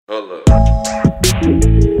Hold up. Hold up.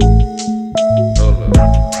 Hold up.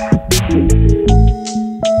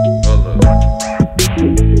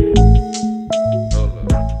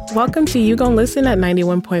 Hold up. Welcome to You Gon' Listen at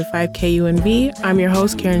 91.5 KUNV. I'm your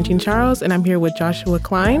host, Karen Jean Charles, and I'm here with Joshua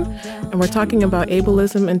Klein, and we're talking about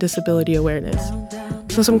ableism and disability awareness.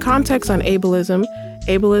 So some context on ableism.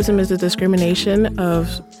 Ableism is the discrimination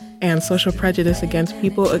of and social prejudice against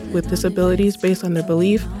people with disabilities based on their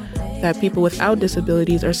belief that people without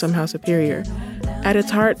disabilities are somehow superior. At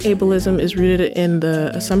its heart, ableism is rooted in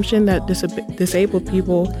the assumption that disabled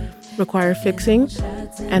people require fixing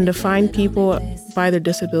and define people by their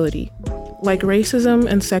disability. Like racism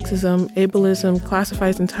and sexism, ableism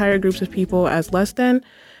classifies entire groups of people as less than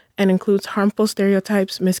and includes harmful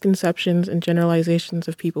stereotypes, misconceptions, and generalizations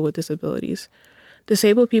of people with disabilities.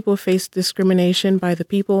 Disabled people face discrimination by the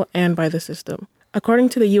people and by the system. According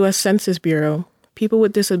to the U.S. Census Bureau, people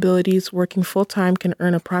with disabilities working full-time can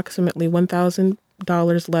earn approximately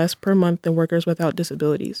 $1,000 less per month than workers without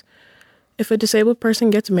disabilities. If a disabled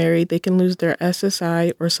person gets married, they can lose their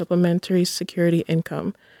SSI or supplementary security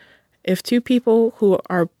income. If two people who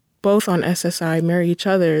are both on SSI marry each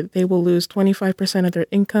other, they will lose 25% of their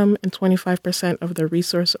income and 25% of their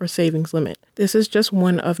resource or savings limit. This is just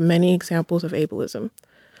one of many examples of ableism.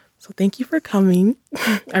 So thank you for coming.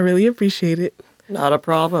 I really appreciate it. Not a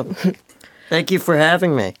problem. Thank you for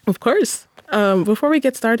having me. Of course. Before we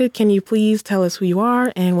get started, can you please tell us who you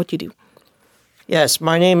are and what you do? Yes,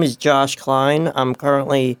 my name is Josh Klein. I'm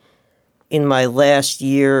currently in my last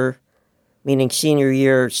year, meaning senior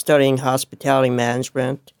year, studying hospitality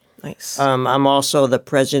management. Nice. I'm also the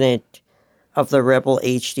president of the Rebel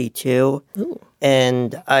HD2, Ooh.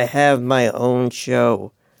 and I have my own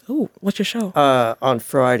show. Ooh, what's your show? On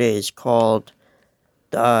Fridays called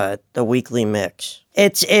the Weekly Mix.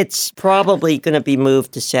 It's probably going to be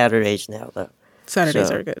moved to Saturdays now, though.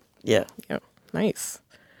 Saturdays are good. Yeah. Yeah, nice.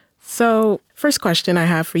 So, first question I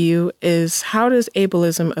have for you is, how does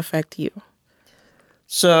ableism affect you?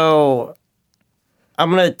 So,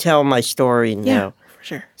 I'm going to tell my story now. Yeah, for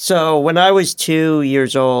sure. So, when I was 2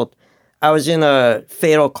 years old, I was in a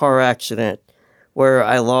fatal car accident where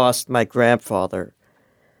I lost my grandfather.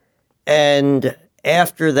 And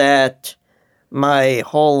after that, my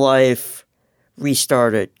whole life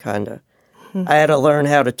restarted, kind of. I had to learn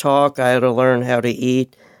how to talk. I had to learn how to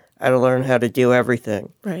eat. I had to learn how to do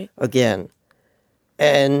everything again.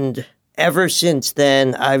 And ever since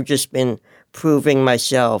then, I've just been proving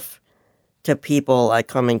myself to people I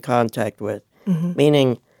come in contact with.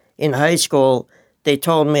 Meaning, in high school, they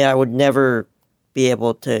told me I would never be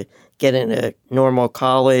able to get into normal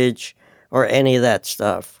college or any of that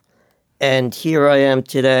stuff. And here I am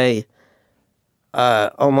today,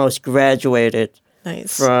 almost graduated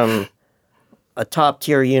from a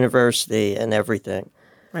top-tier university and everything.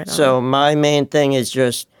 Right on. So my main thing is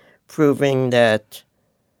just proving that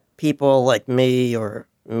people like me or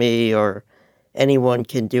anyone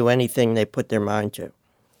can do anything they put their mind to.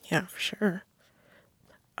 Yeah, for sure.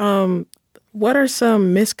 What are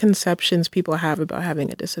some misconceptions people have about having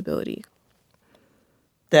a disability?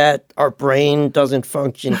 That our brain doesn't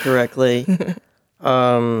function correctly.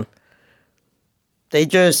 I've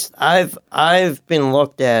been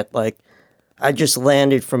looked at like I just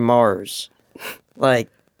landed from Mars. Like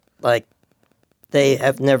they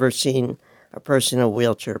have never seen a person in a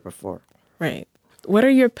wheelchair before. Right. What are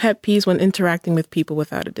your pet peeves when interacting with people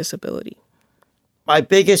without a disability? My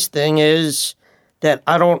biggest thing is that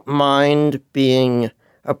I don't mind being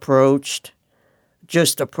approached.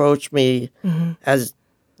 Just approach me as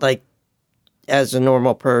a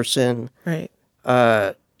normal person. Right.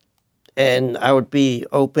 And I would be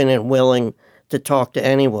open and willing to talk to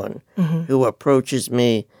anyone who approaches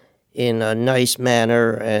me in a nice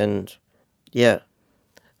manner, and yeah.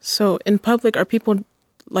 So in public, are people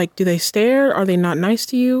do they stare? Are they not nice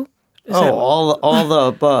to you? All the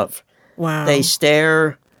above. Wow. They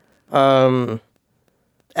stare.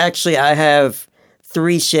 Actually, I have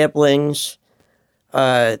 3 siblings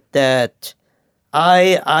that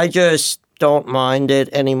I just don't mind it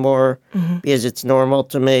anymore because it's normal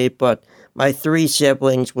to me. But my 3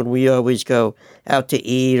 siblings, when we always go out to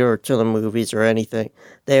eat or to the movies or anything,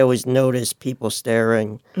 they always notice people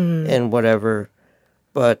staring and whatever.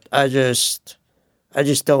 But I just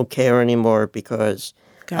don't care anymore because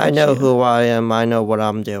I know who I am. I know what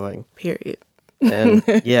I'm doing. Period. And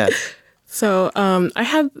yeah. So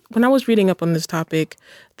when I was reading up on this topic,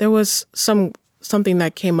 there was something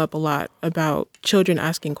that came up a lot about children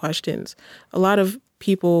asking questions. A lot of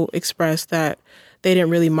people expressed that they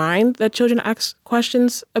didn't really mind that children asked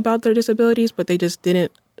questions about their disabilities, but they just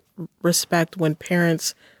didn't respect when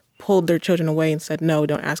parents pulled their children away and said, no,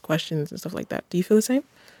 don't ask questions and stuff like that. Do you feel the same?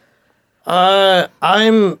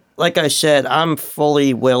 I'm, like I said, I'm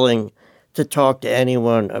fully willing to talk to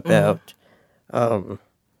anyone about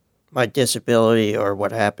my disability or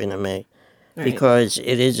what happened to me Right. because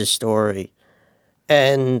it is a story.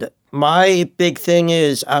 And my big thing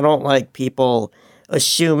is I don't like people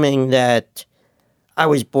assuming that I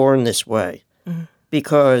was born this way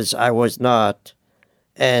because I was not.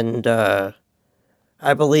 And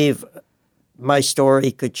I believe my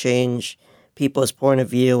story could change people's point of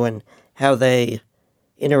view and how they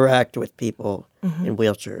interact with people in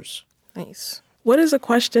wheelchairs. Nice. What is a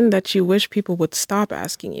question that you wish people would stop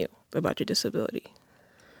asking you about your disability?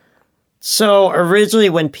 So originally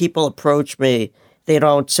when people approach me, they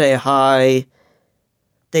don't say hi.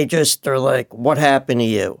 They're like, what happened to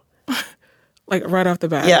you? Like right off the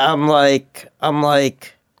bat. Yeah, I'm like,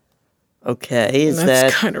 okay, is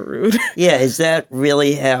That's that kind of rude. yeah, is that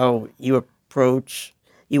really how you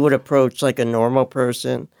would approach like a normal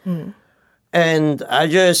person? And I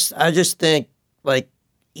just think like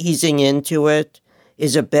easing into it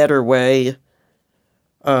is a better way.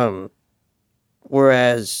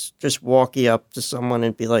 Whereas just walking up to someone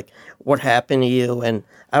and be like, what happened to you? And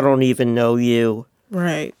I don't even know you.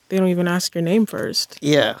 Right. They don't even ask your name first.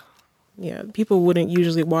 Yeah. Yeah. People wouldn't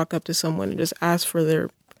usually walk up to someone and just ask for their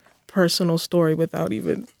personal story without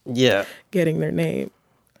even Yeah. getting their name.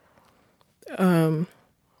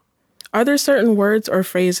 Are there certain words or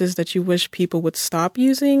phrases that you wish people would stop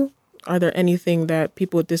using? Are there anything that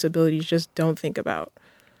people with disabilities just don't think about?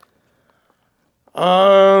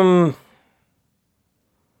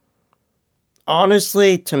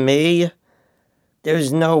 Honestly, to me,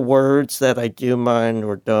 there's no words that I do mind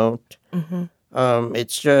or don't.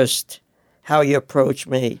 It's just how you approach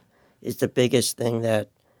me is the biggest thing that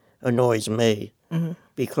annoys me.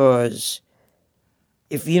 Because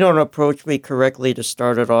if you don't approach me correctly to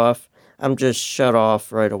start it off, I'm just shut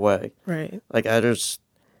off right away. Right. Like, I just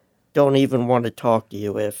don't even want to talk to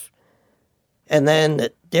you if... And then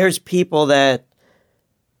there's people that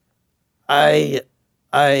I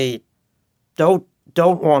don't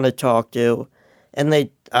want to talk to, and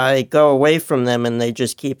I go away from them and they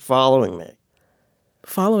just keep following me.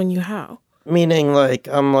 Following you how? Meaning, like,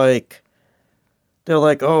 they're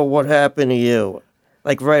like, oh, what happened to you?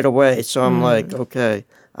 Like, right away. So I'm like, okay,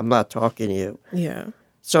 I'm not talking to you. Yeah.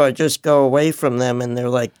 So I just go away from them and they're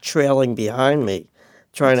like trailing behind me,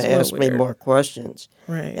 trying That's to so ask me weird. more questions.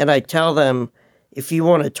 Right. And I tell them, if you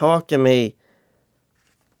want to talk to me,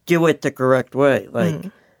 do it the correct way.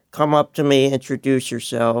 Like, come up to me, introduce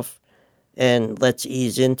yourself, and let's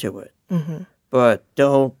ease into it. But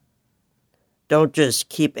don't just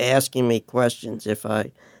keep asking me questions if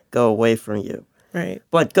I go away from you. Right.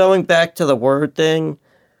 But going back to the word thing,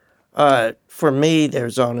 for me,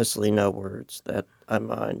 there's honestly no words that I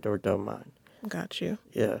mind or don't mind. Got you.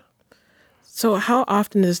 Yeah. So how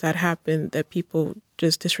often does that happen that people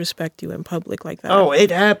just disrespect you in public like that? Oh, it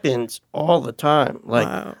happens all the time, like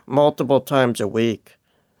Wow. multiple times a week.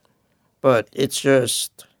 But it's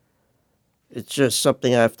just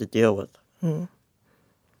something I have to deal with.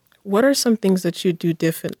 What are some things that you do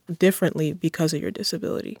differently because of your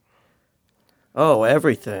disability? Oh,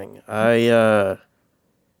 everything. I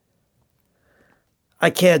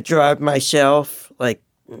can't drive myself like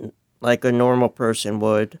a normal person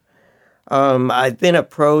would. I've been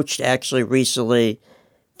approached actually recently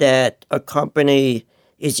that a company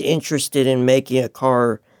is interested in making a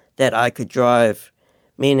car that I could drive,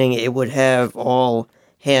 meaning it would have all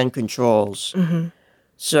hand controls.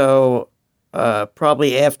 So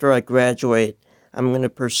probably after I graduate, I'm going to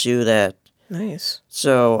pursue that. Nice.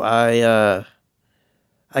 So I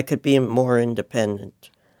could be more independent.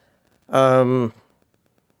 I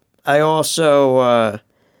also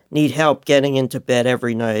need help getting into bed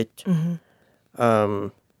every night,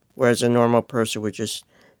 whereas a normal person would just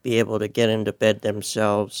be able to get into bed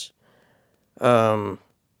themselves.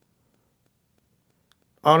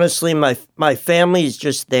 Honestly, my family is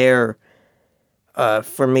just there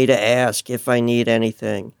for me to ask if I need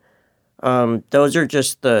anything. Those are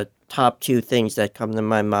just the top two things that come to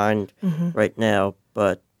my mind right now.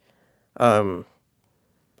 But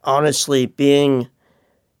honestly, being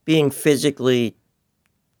physically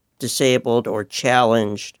disabled or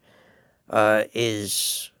challenged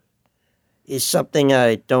is something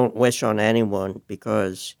I don't wish on anyone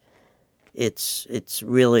because it's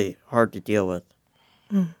really hard to deal with.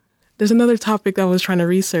 There's another topic that I was trying to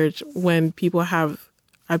research when people have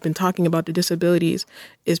I've been talking about the disabilities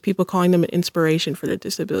is people calling them an inspiration for their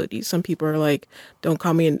disabilities. Some people are like, don't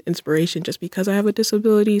call me an inspiration just because I have a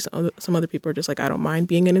disability. Some other people are just like, I don't mind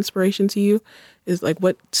being an inspiration to you. Is like,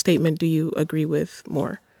 what statement do you agree with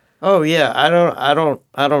more? Oh yeah, I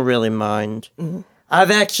don't really mind.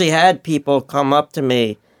 I've actually had people come up to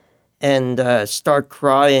me and start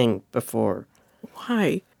crying before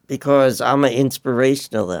Why? because I'm an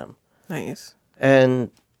inspiration to them. Nice.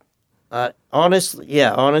 And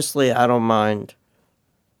honestly, I don't mind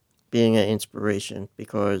being an inspiration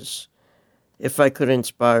because if I could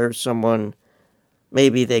inspire someone,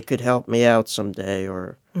 maybe they could help me out someday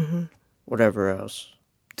or whatever else.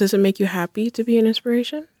 Does it make you happy to be an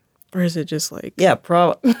inspiration? Or is it just like, Yeah,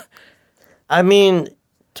 I mean,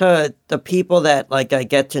 to the people that like I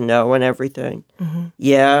get to know and everything.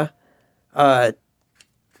 Yeah.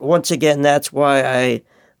 Once again, that's why I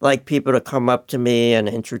like people to come up to me and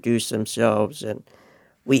introduce themselves, and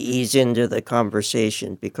we ease into the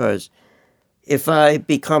conversation because if I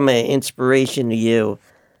become an inspiration to you,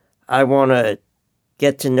 I want to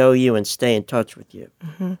get to know you and stay in touch with you.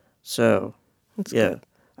 So, That's yeah, good.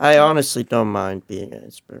 I honestly don't mind being an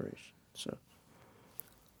inspiration. So,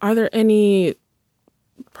 Are there any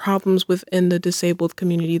problems within the disabled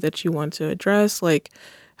community that you want to address? Like,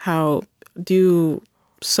 how do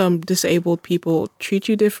some disabled people treat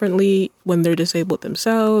you differently when they're disabled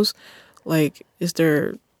themselves? Like, is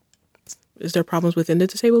there problems within the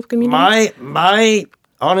disabled community?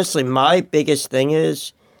 honestly, my biggest thing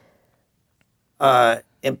is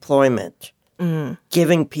employment,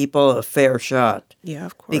 giving people a fair shot. Yeah,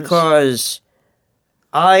 of course. Because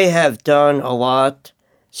I have done a lot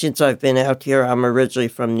since I've been out here. I'm originally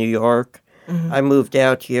from New York. I moved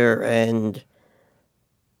out here and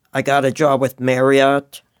I got a job with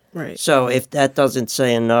Marriott. Right. So if that doesn't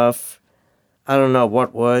say enough, I don't know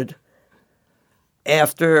what would.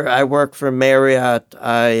 After I worked for Marriott,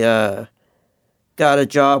 I got a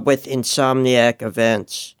job with Insomniac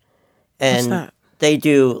Events. What's And that? they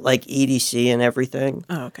do like EDC and everything.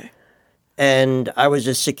 Oh, okay. And I was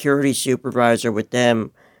a security supervisor with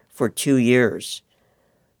them for 2 years.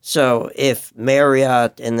 So if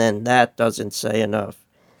Marriott and then that doesn't say enough,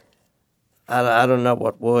 I don't know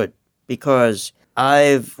what would. Because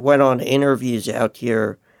I've went on interviews out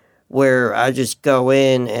here where I just go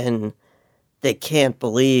in and they can't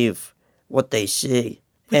believe what they see.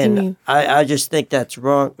 What do you mean? I just think that's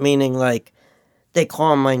wrong, meaning like they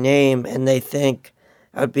call my name and they think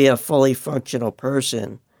I'd be a fully functional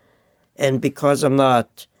person. And because I'm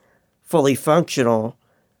not fully functional,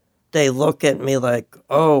 they look at me like,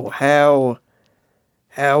 oh, how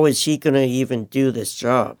is he going to even do this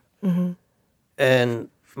job? And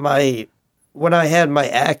when I had my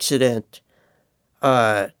accident,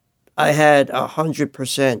 I had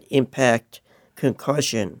 100% impact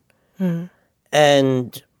concussion.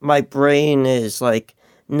 And my brain is like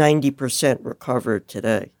 90% recovered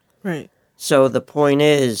today. Right. So the point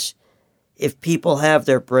is, if people have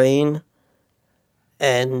their brain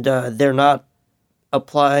and they're not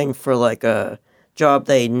applying for like a job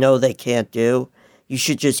they know they can't do, you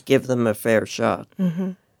should just give them a fair shot.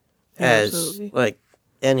 As Absolutely. like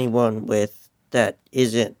anyone with that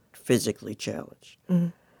isn't physically challenged.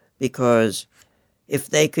 Because if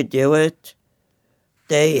they could do it,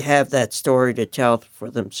 they have that story to tell for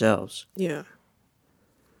themselves. Yeah.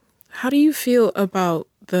 How do you feel about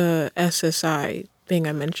the SSI thing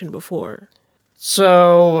I mentioned before?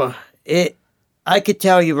 So I could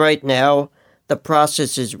tell you right now, the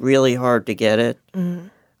process is really hard to get it.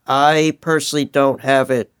 I personally don't have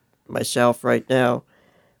it myself right now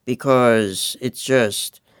because it's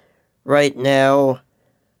just right now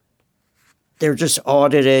they're just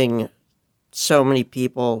auditing so many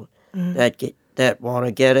people that want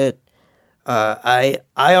to get it. I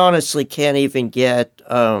honestly can't even get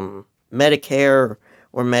Medicare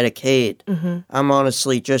or Medicaid. I'm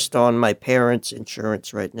honestly just on my parents'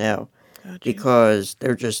 insurance right now because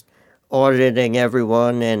they're just auditing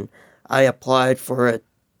everyone, and I applied for it,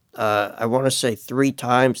 I want to say 3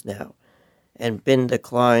 times now and been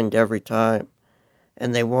declined every time.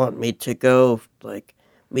 And they want me to go, like,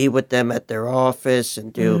 meet with them at their office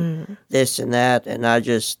and do this and that, and I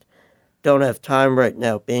just don't have time right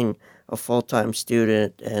now being a full-time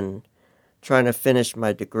student and trying to finish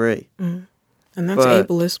my degree. And that's But-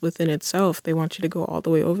 ableist within itself. They want you to go all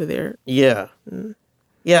the way over there. Yeah.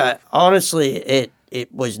 Yeah, honestly,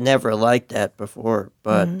 it was never like that before,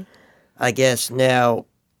 but I guess now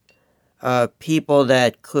people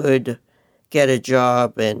that could get a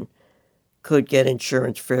job and could get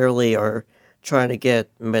insurance fairly are trying to get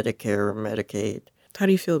Medicare or Medicaid. How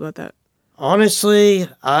do you feel about that? Honestly,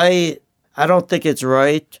 I I don't think it's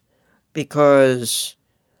right because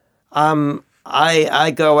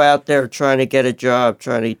I go out there trying to get a job,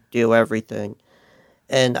 trying to do everything.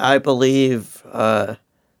 And I believe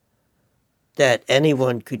that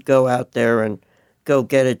anyone could go out there and go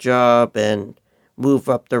get a job and move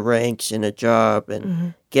up the ranks in a job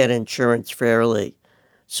and get insurance fairly.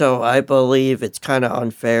 So I believe it's kind of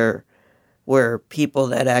unfair where people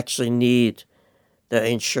that actually need the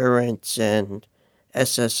insurance and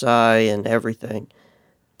SSI and everything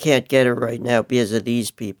can't get it right now because of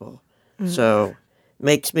these people. So it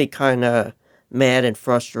makes me kind of mad and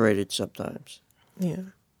frustrated sometimes. Yeah.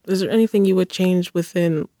 Is there anything you would change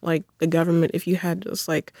within like the government if you had just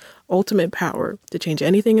like ultimate power to change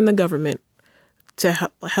anything in the government to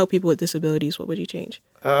help people with disabilities? What would you change?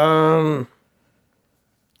 Going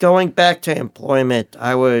back to employment,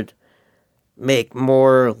 I would make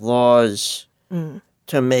more laws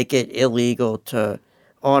to make it illegal to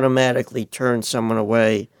automatically turn someone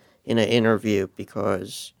away in an interview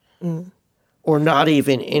because, or not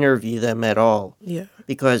even interview them at all. Yeah.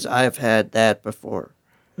 Because I've had that before,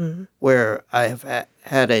 where I have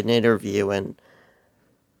had an interview and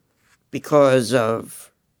because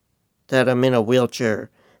of that I'm in a wheelchair,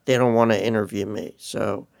 they don't want to interview me.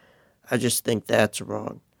 So I just think that's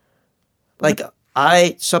wrong. Like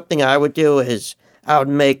something I would do is I would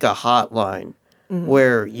make a hotline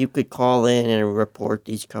where you could call in and report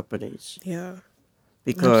these companies. Yeah.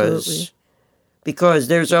 Because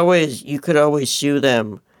there's always, you could always sue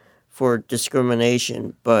them for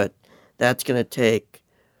discrimination, but that's going to take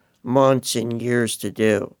months and years to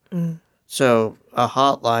do. So a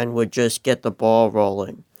hotline would just get the ball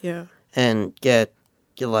rolling. Yeah. And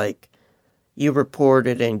you report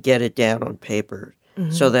it and get it down on paper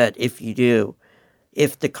so that if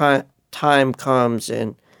the time comes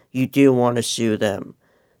and you do want to sue them,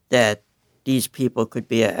 that these people could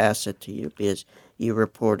be an asset to you because you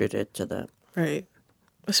reported it to them. Right.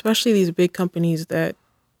 Especially these big companies that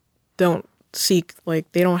don't seek,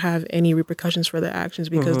 like, they don't have any repercussions for their actions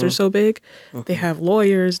because they're so big. They have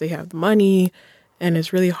lawyers, they have the money, and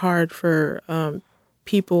it's really hard for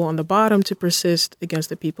people on the bottom to persist against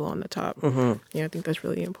the people on the top. Yeah, I think that's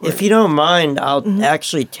really important. If you don't mind, I'll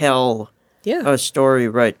actually tell Yeah. a story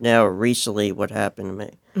right now, recently, what happened to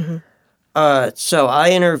me. So I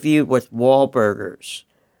interviewed with Wahlburgers,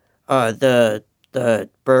 the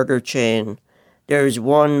burger chain. There's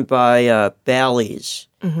one by Bally's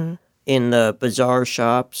in the bazaar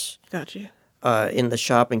shops. Got you. In the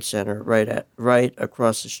shopping center right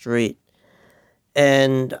across the street.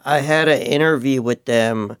 And I had an interview with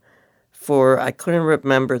them for, I couldn't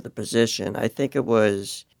remember the position. I think it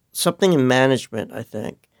was something in management, I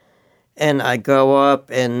think. And I go up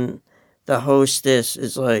and the hostess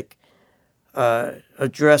is like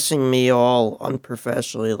addressing me all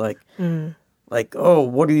unprofessionally, like, oh,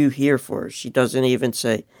 what are you here for? She doesn't even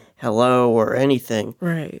say hello or anything.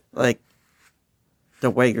 Right. Like the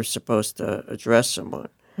way you're supposed to address someone.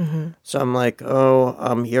 So I'm like, oh,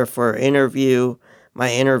 I'm here for an interview.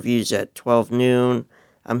 My interview's at 12 noon.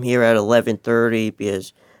 I'm here at 11:30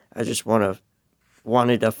 because I just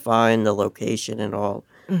wanted to find the location and all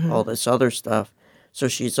this other stuff. So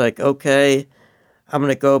she's like, okay, I'm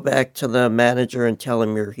going to go back to the manager and tell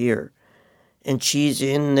him you're here. And she's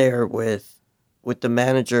in there with the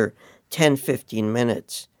manager 10, 15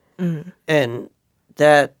 minutes. And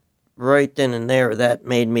that right then and there, that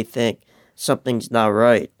made me think something's not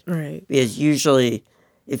right. Right. Because usually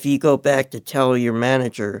if you go back to tell your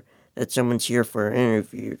manager that someone's here for an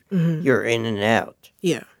interview, you're in and out.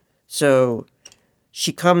 Yeah. So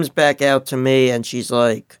she comes back out to me and she's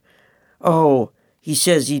like, oh, he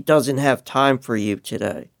says he doesn't have time for you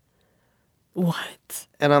today. What?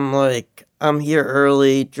 And I'm like, I'm here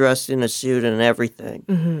early, dressed in a suit and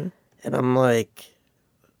everything. And I'm like,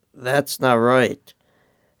 that's not right.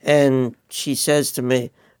 And she says to me,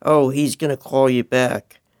 oh, he's going to call you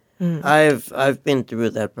back. I've been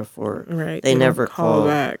through that before. Right. They don't never call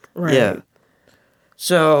back. Right. Yeah.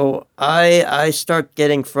 So I start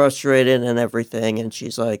getting frustrated and everything, and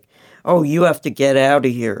she's like, oh, you have to get out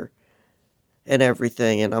of here and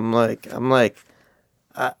everything. And I'm like,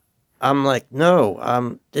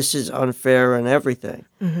 no, this is unfair and everything.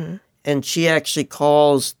 And she actually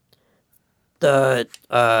calls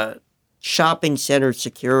the shopping center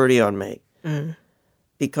security on me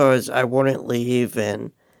because I wouldn't leave,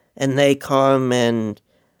 and they come and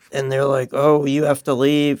they're like, oh, you have to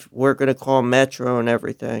leave. We're going to call Metro and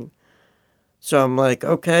everything. So I'm like,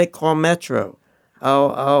 okay, call Metro.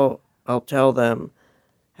 I'll tell them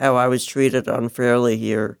how I was treated unfairly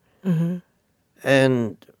here.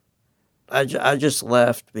 And I just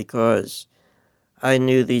left because I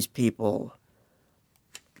knew these people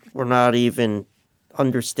were not even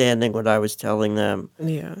understanding what I was telling them.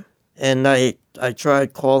 Yeah. And I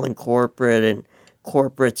tried calling corporate, and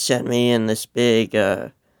corporate sent me in this big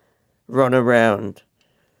runaround.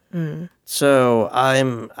 So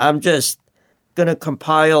I'm just gonna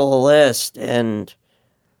compile a list and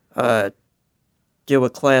do a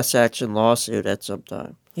class action lawsuit at some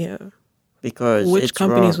time Yeah. because Which it's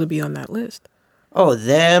companies wrong. would be on that list? Oh,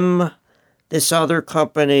 them, this other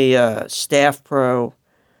company, Staff Pro,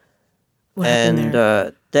 What happened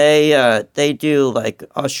and there? they do like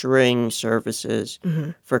ushering services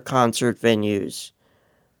for concert venues,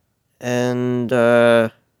 and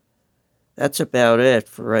that's about it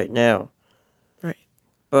for right now. Right.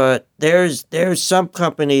 But there's some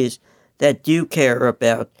companies that do care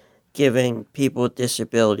about giving people with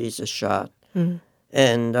disabilities a shot,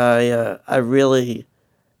 and I really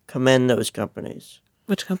commend those companies.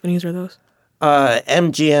 Which companies are those?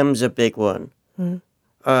 MGM's a big one.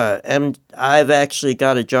 I've actually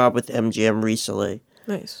got a job with MGM recently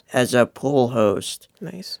Nice. as a pool host,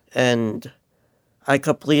 Nice. and I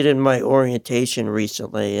completed my orientation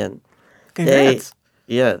recently, and Congrats.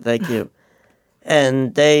 yeah, thank you.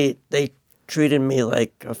 And they treated me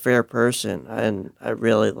like a fair person, and I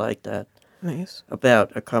really like that Nice.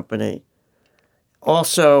 about a company.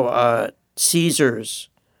 Also, Caesars,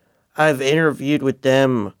 I've interviewed with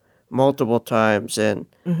them multiple times, and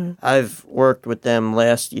I've worked with them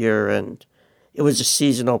last year, and it was a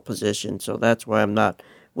seasonal position, so that's why I'm not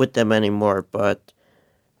with them anymore. But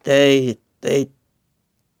they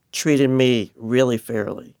treated me really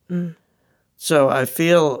fairly. So I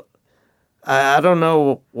feel I don't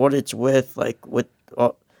know what it's with, like with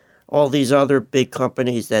all these other big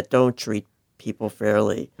companies that don't treat people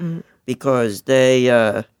fairly, because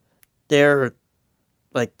they're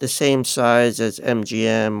like the same size as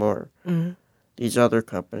MGM or these other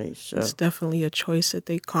companies. So It's definitely a choice that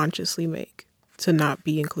they consciously make to not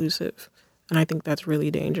be inclusive. And I think that's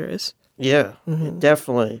really dangerous. yeah,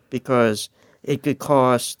 definitely, because it could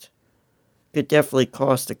definitely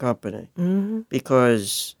cost the company,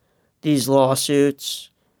 because these lawsuits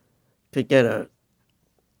could get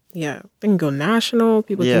Yeah. They can go national.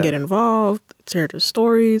 People Yeah. can get involved, share their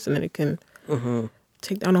stories, and then it can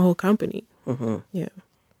take down a whole company. Yeah.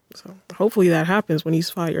 So hopefully that happens when you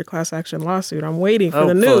file your class action lawsuit. I'm waiting for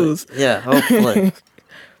the hopefully. news. Yeah, hopefully. You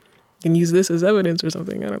can use this as evidence or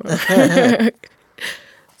something. I don't know.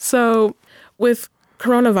 So with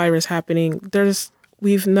coronavirus happening,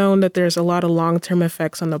 we've known that there's a lot of long-term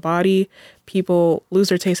effects on the body. People lose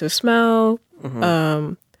their taste of smell.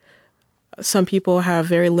 Some people have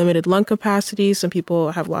very limited lung capacity. Some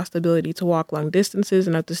people have lost the ability to walk long distances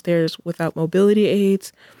and up the stairs without mobility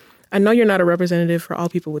aids. I know you're not a representative for all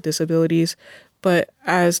people with disabilities, but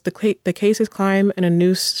as the cases climb and a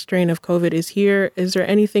new strain of COVID is here, is there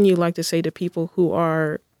anything you'd like to say to people who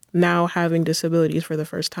are now having disabilities for the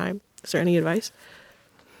first time? Is there any advice?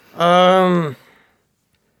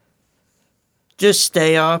 Just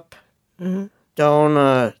stay up.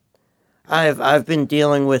 Don't. I've been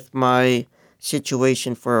dealing with my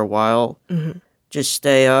situation for a while. Just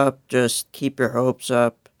stay up. Just keep your hopes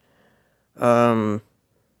up.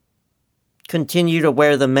 Continue to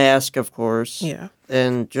wear the mask, of course. Yeah.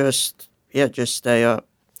 And just stay up.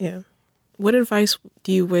 Yeah. What advice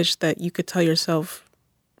do you wish that you could tell yourself,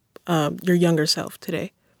 your younger self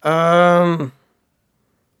today? To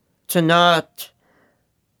not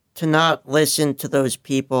listen to those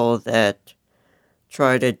people that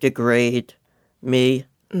try to degrade me,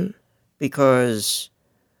 because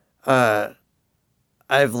I've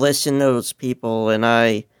listened to those people, and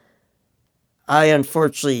I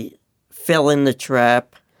unfortunately fell in the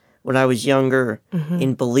trap when I was younger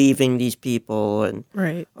in believing these people and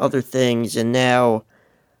Right. other things, and now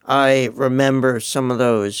I remember some of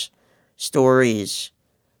those stories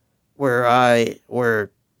where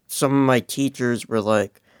some of my teachers were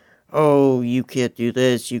like, "Oh, you can't do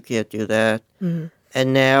this, you can't do that,"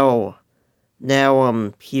 and now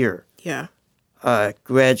I'm here, Yeah. going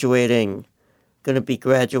to be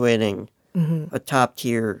graduating a top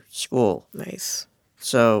tier school. Nice.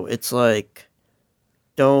 So it's like,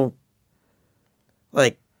 don't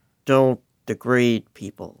degrade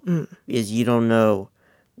people, because you don't know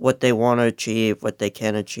what they want to achieve, what they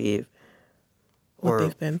can achieve, What or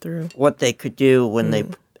they've been through. what they could do when they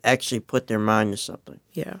actually put their mind to something.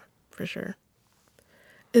 Yeah, for sure.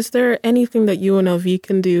 Is there anything that UNLV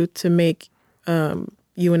can do to make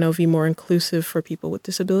UNLV more inclusive for people with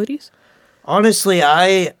disabilities? Honestly,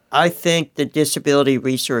 I think the Disability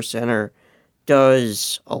Resource Center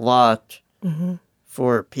does a lot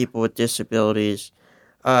for people with disabilities.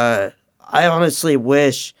 I honestly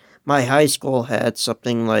wish my high school had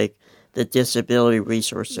something like the Disability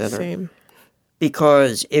Resource Center. Same.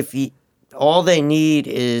 Because all they need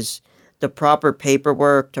is the proper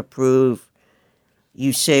paperwork to prove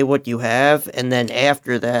you say what you have, and then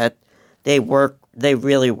after that, they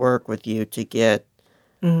really work with you to get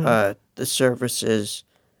the services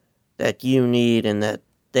that you need and that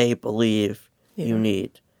they believe you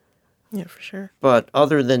need. Yeah, for sure. But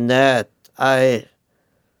other than that, I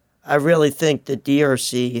really think the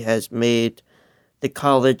DRC has made the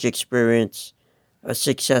college experience a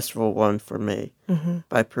successful one for me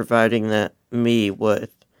by providing me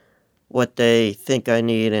with what they think I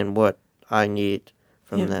need and what I need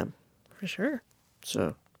from them. For sure.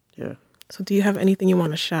 So, yeah. So do you have anything you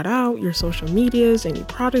want to shout out? Your social medias, any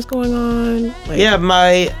projects going on? Yeah,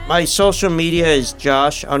 my social media is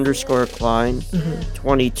Josh_Klein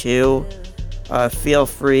 22. Feel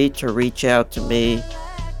free to reach out to me,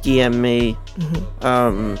 DM me.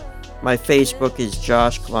 My Facebook is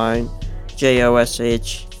Josh Klein,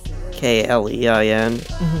 JoshKlein.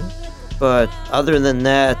 But other than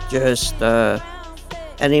that, just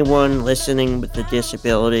anyone listening with a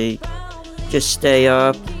disability, just stay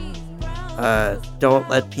up. Don't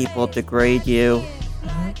let people degrade you.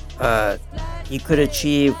 You could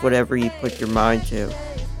achieve whatever you put your mind to.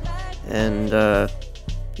 And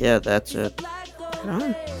yeah, that's it. Right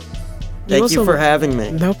on. Thank you for having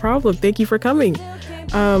me. No problem. Thank you for coming.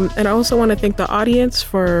 And I also want to thank the audience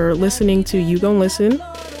for listening to You Gon' Listen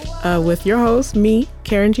with your host, me,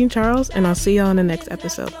 Karen Jean Charles, and I'll see you on the next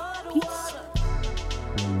episode.